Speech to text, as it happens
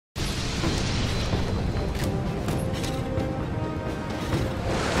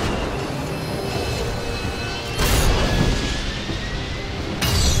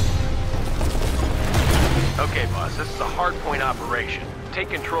operation. Take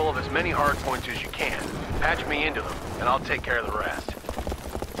control of as many hard points as you can. Patch me into them, and I'll take care of the rest.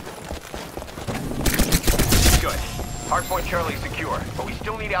 Good. Hardpoint Charlie's secure, but we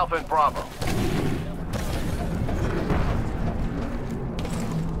still need Alpha and Bravo.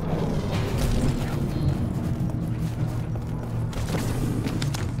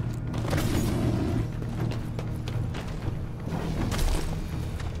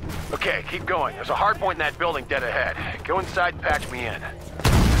 Okay, keep going. There's a hardpoint in that building dead ahead. Go inside and patch me in.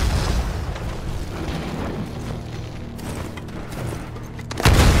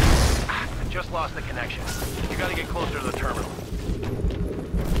 I just lost the connection. You gotta get closer to the terminal.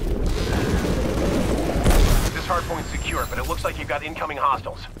 This hardpoint's secure, but it looks like you've got incoming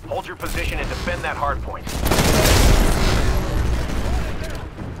hostiles. Hold your position and defend that hardpoint.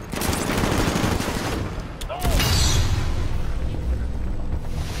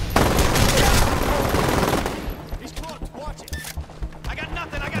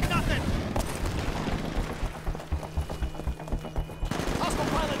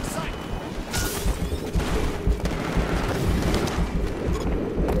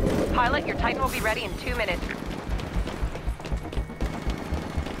 Pilot, your Titan will be ready in 2 minutes.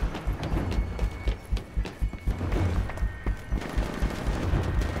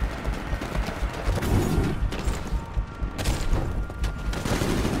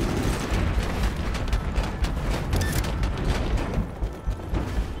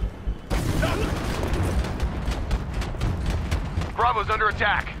 Bravo's under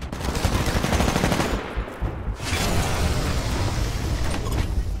attack.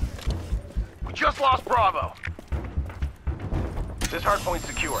 Just lost Bravo. This hardpoint's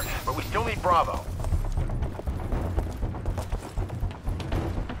secured, but we still need Bravo.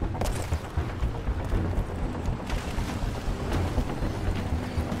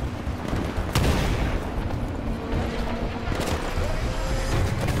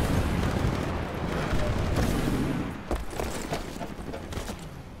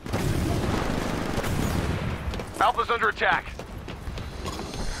 Alpha's under attack.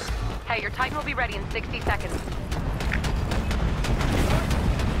 Hey, your Titan will be ready in 60 seconds.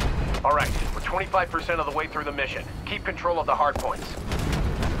 All right, we're 25% of the way through the mission. Keep control of the hardpoints.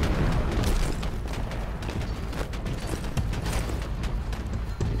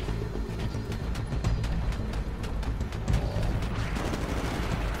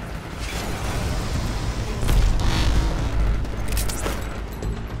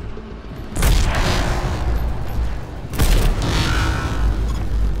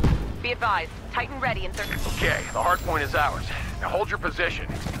 Be advised, Titan ready in 30... Okay, the hardpoint is ours. Now hold your position.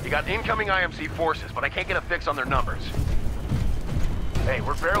 You got incoming IMC forces, but I can't get a fix on their numbers. Hey,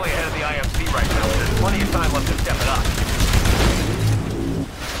 we're barely ahead of the IMC right now. There's plenty of time left to step it up.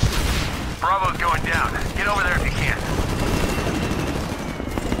 Bravo's going down. Get over there if you can.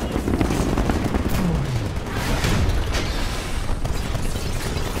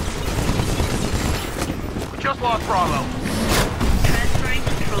 We just lost Bravo. Transferring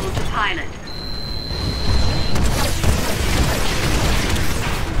control to pilot.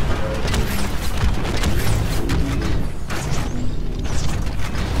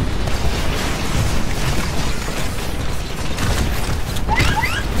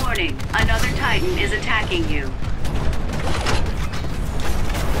 Warning, another Titan is attacking you.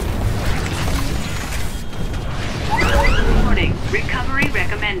 Warning, recovery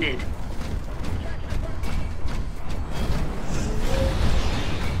recommended.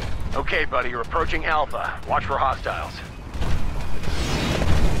 Okay, buddy, you're approaching Alpha. Watch for hostiles.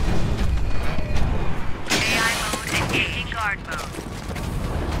 AI mode engaging guard mode.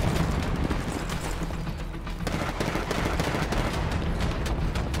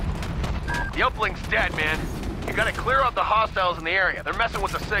 The uplink's dead, man. You gotta clear out the hostiles in the area. They're messing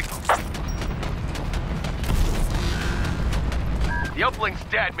with the signal. The uplink's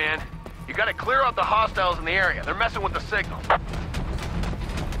dead, man. You gotta clear out the hostiles in the area. They're messing with the signal.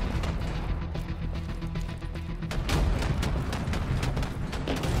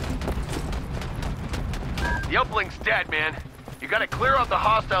 The uplink's dead, man. You gotta clear out the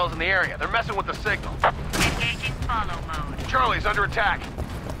hostiles in the area. They're messing with the signal. Engaging follow mode. Charlie's under attack.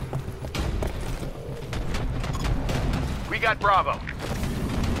 We got Bravo.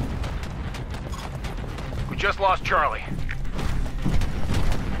 We just lost Charlie.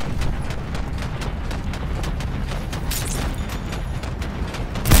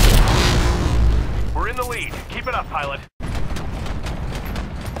 We're in the lead. Keep it up, pilot.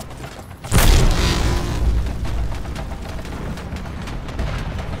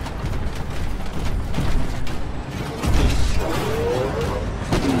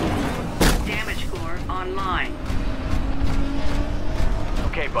 Damage core online.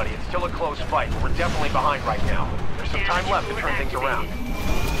 Okay, buddy, it's still a close fight, but we're definitely behind right now. There's some time left to turn things around.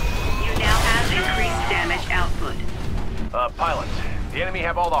 You now have increased damage output. Pilots, the enemy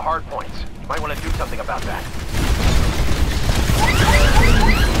have all the hard points. You might want to do something about that.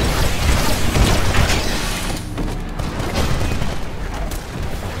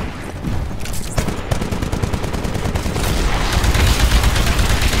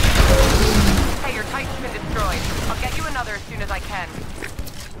 Hey, your Titan's been destroyed. I'll get you another as soon as I can.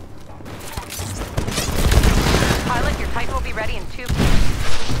 Pilot, your Titan will be ready in 2...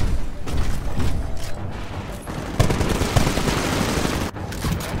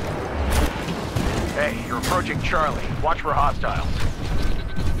 Hey, you're approaching Charlie. Watch for hostiles.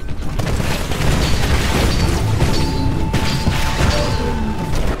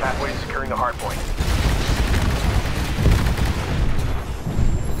 Pathway securing the hardpoint.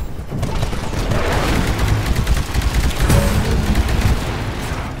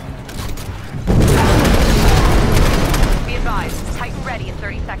 Be advised, Titan ready in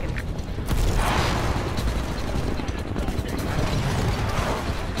 30 seconds.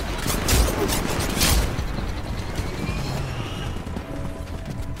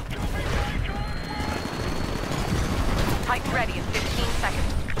 Titan ready in 15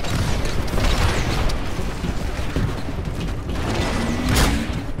 seconds.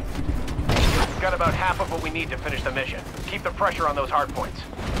 Got about half of what we need to finish the mission. Keep the pressure on those hardpoints.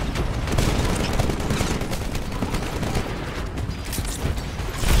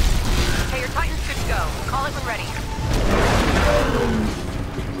 Hey, your Titan's good to go. Call it when ready.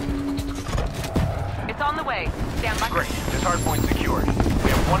 It's on the way. Stand by. Great, this hardpoint's secured. We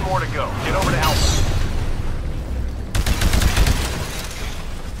have one more to go. Get over to Alpha.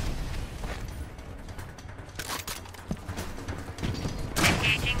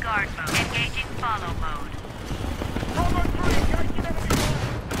 Engaging guard mode. Engaging follow mode.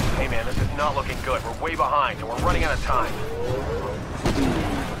 Hey man, this is not looking good. We're way behind and we're running out of time.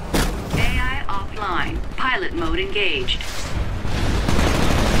 AI offline. Pilot mode engaged.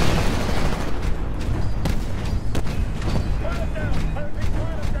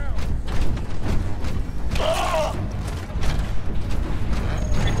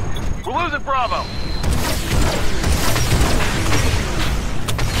 We're losing Bravo.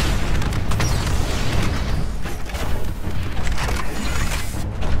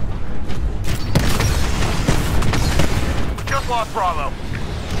 Just lost Bravo.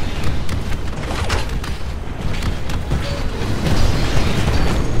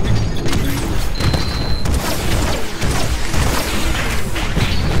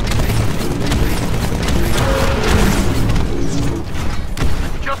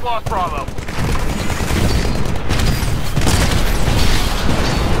 Just lost Bravo.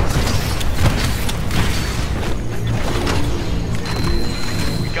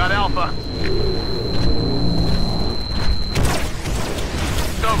 We got Alpha.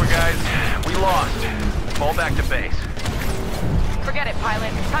 It's over, guys. We lost. Fall back to base. Forget it,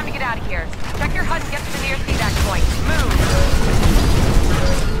 pilot. It's time to get out of here. Check your HUD and get to the nearest evac point. Move!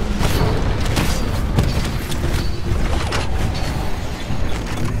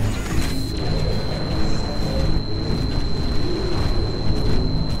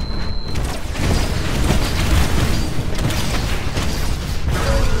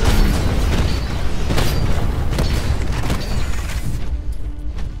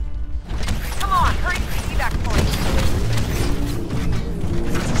 Come on, hurry to the evac point.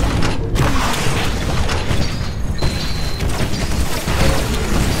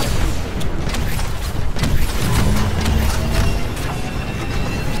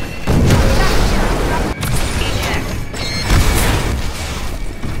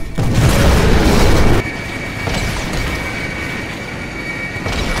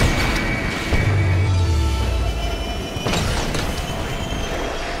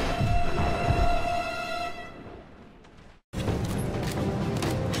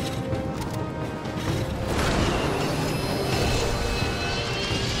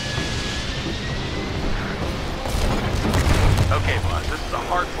 Okay, boss, this is a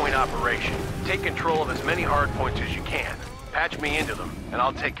hardpoint operation. Take control of as many hardpoints as you can. Patch me into them, and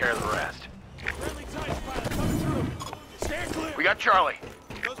I'll take care of the rest. Friendly Titan pilot coming through. Stand clear. We got Charlie.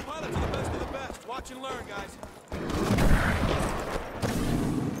 Those pilots are the best of the best. Watch and learn, guys.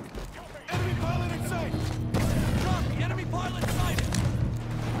 Enemy pilot in sight. Copy. Enemy pilot sighted.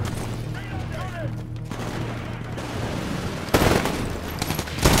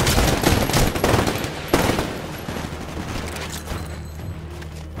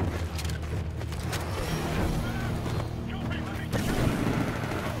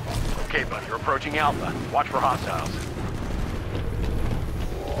 Okay, buddy, you're approaching Alpha. Watch for hostiles.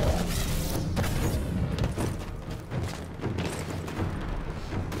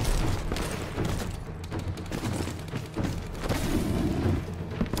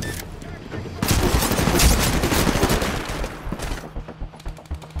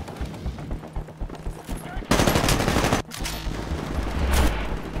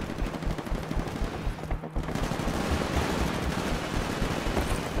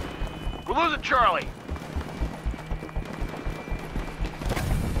 losing Charlie.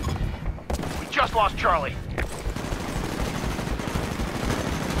 We just lost Charlie.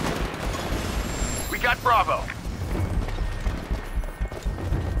 We got Bravo.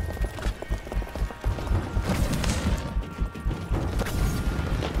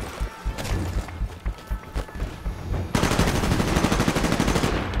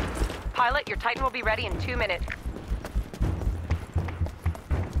 Pilot, your Titan will be ready in 2 minutes.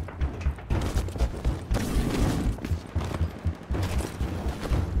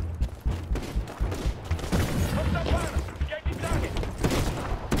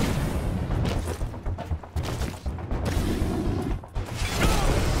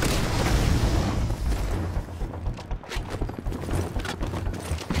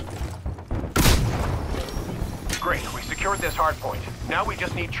 Great, we secured this hardpoint. Now we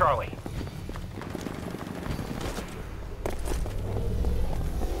just need Charlie.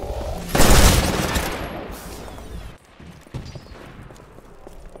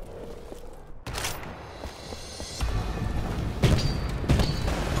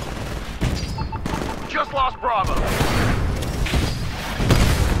 Just lost Bravo.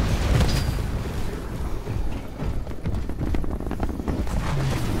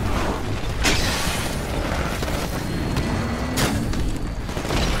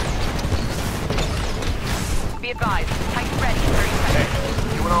 Be advised, Titan ready in 30 seconds.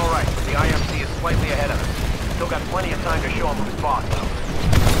 Hey, doing all right. The IMC is slightly ahead of us. Still got plenty of time to show them who's boss, though.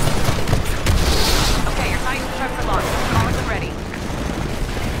 Okay, your Titan's prepped for launch. Calling when ready.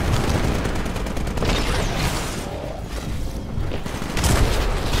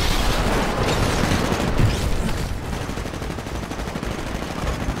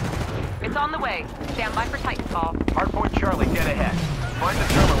 It's on the way. Stand by for Titanfall. Hardpoint Charlie, dead ahead. Find the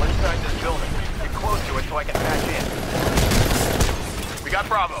terminal inside this building. Get close to it so I can patch in. We got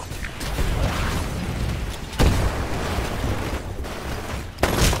Bravo.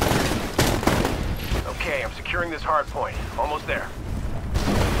 Okay, I'm securing this hardpoint. Almost there.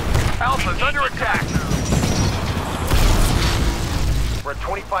 Alpha's under attack. We're at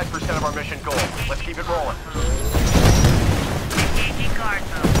 25% of our mission goal. Let's keep it rolling. Engaging guard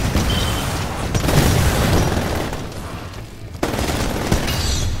mode.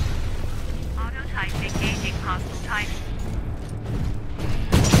 Auto type engaging hostile type.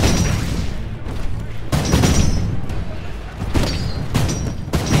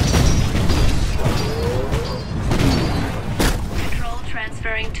 Control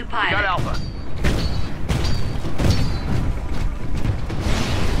transferring to We pilot. got Alpha.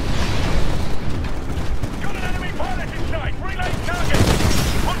 Got an enemy pilot in sight. Relay target.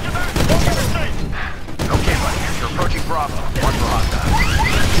 Watch your back. Don't give a seat. Okay, buddy. You're approaching Bravo. Watch for hostiles.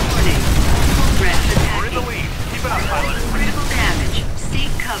 Warning. Threats We're in the attacking. lead. Keep it up, pilot. Critical damage.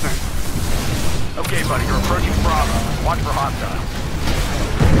 Seek cover. Okay, buddy. You're approaching Bravo. Watch for hostiles.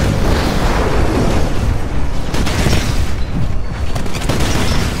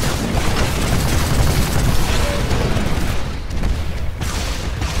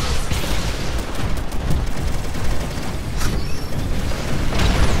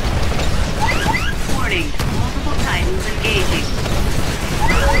 Warning. Multiple Titans engaging.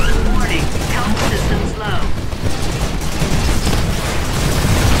 Warning. Health systems low.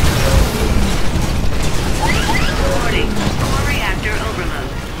 Warning. Core reactor overload.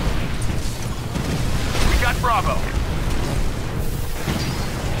 We got Bravo.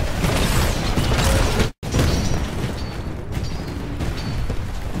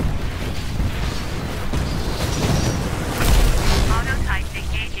 Auto type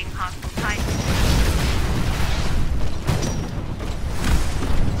engaging hostile Titan.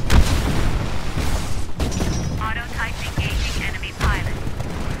 Auto type engaging enemy pilot.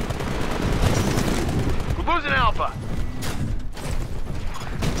 We're losing Alpha.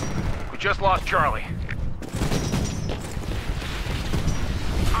 We just lost Charlie.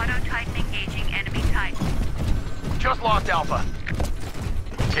 Auto Titan engaging enemy Titan. We just lost Alpha.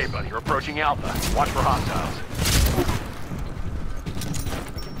 Okay, buddy. You're approaching Alpha. Watch for hostiles.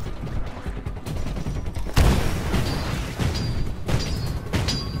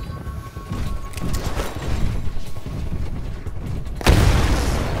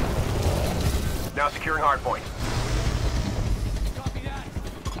 Now securing hardpoint. Copy that.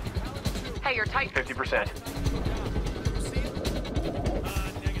 Hey, your Titan. 50%. See it?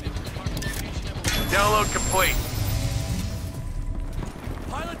 Negative. Hardpoint location number 1. Download complete.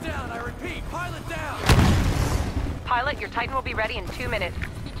 Pilot down. I repeat. Pilot down. Pilot, your Titan will be ready in 2 minutes.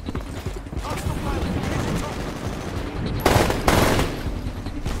 Hostile pilot. Engaging target.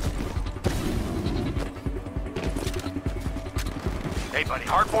 Hey, buddy,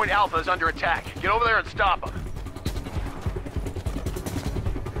 Hardpoint Alpha is under attack. Get over there and stop them.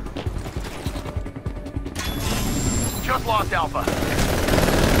 Just lost Alpha.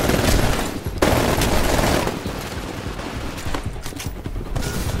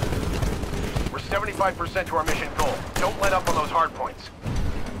 We're 75% to our mission goal. Don't let up on those hardpoints.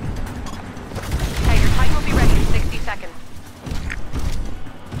 Hey, your Titan will be ready in 60 seconds.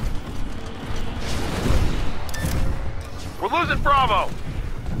 We're losing Bravo!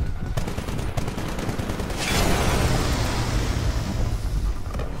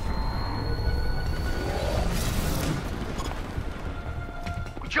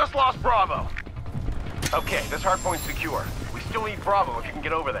 We just lost Bravo! Okay, this hardpoint's secure. We still need Bravo if you can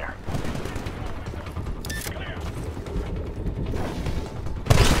get over there.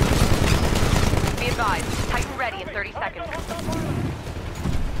 Be advised, Titan ready in 30 seconds.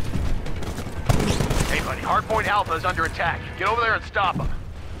 Hey, buddy, Hardpoint Alpha is under attack. Get over there and stop them.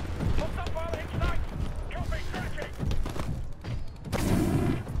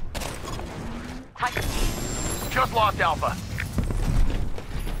 Titan. Just lost Alpha.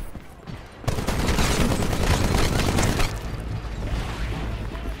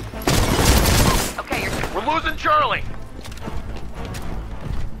 Okay, We're losing Charlie.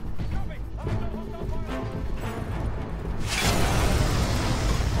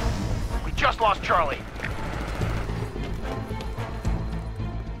 We just lost Charlie.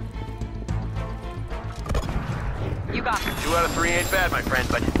 you got it. 2 out of 3 ain't bad, my friend,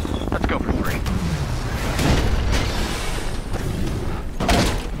 but let's go for 3.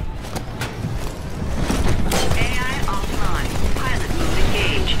 AI offline. Pilot mode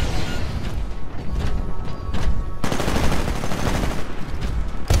engaged.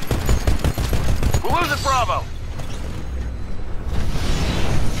 We're losing Bravo.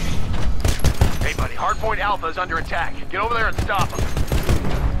 Hey, buddy, Hardpoint Alpha is under attack. Get over there and stop them.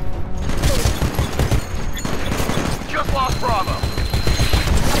 Just lost Bravo.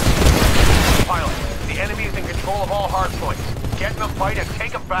 Pilot, the enemy is in control of all hardpoints. Get in the fight and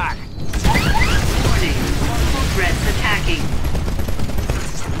take them back. Warning. Multiple threats attacking.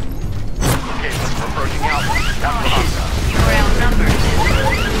 Okay, we're approaching Alpha. That's the Caution. hostile. You are outnumbered.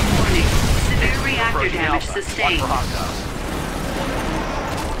 Warning. Severe reactor Approaching damage Alpha. Watch sustained. for hostiles.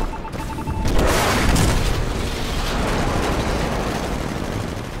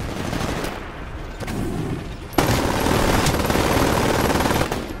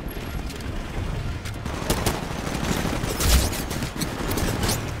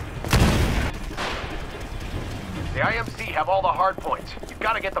 The IMC have all the hard points. You've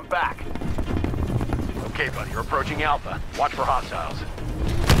got to get them back. Okay, buddy, you're approaching Alpha. Watch for hostiles.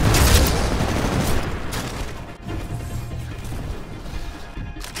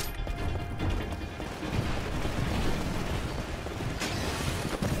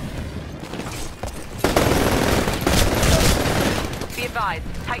 Be advised,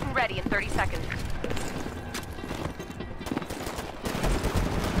 Titan ready in 30 seconds.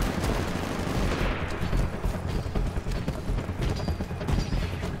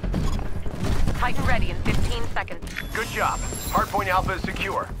 Titan ready in 15 seconds. Good job. Hardpoint Alpha is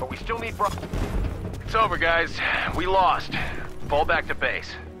secure, but we still need It's over, guys. We lost. Fall back to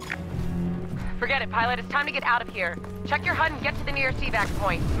base. Forget it, pilot. It's time to get out of here. Check your HUD and get to the nearest evac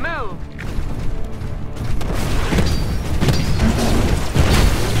point. Move!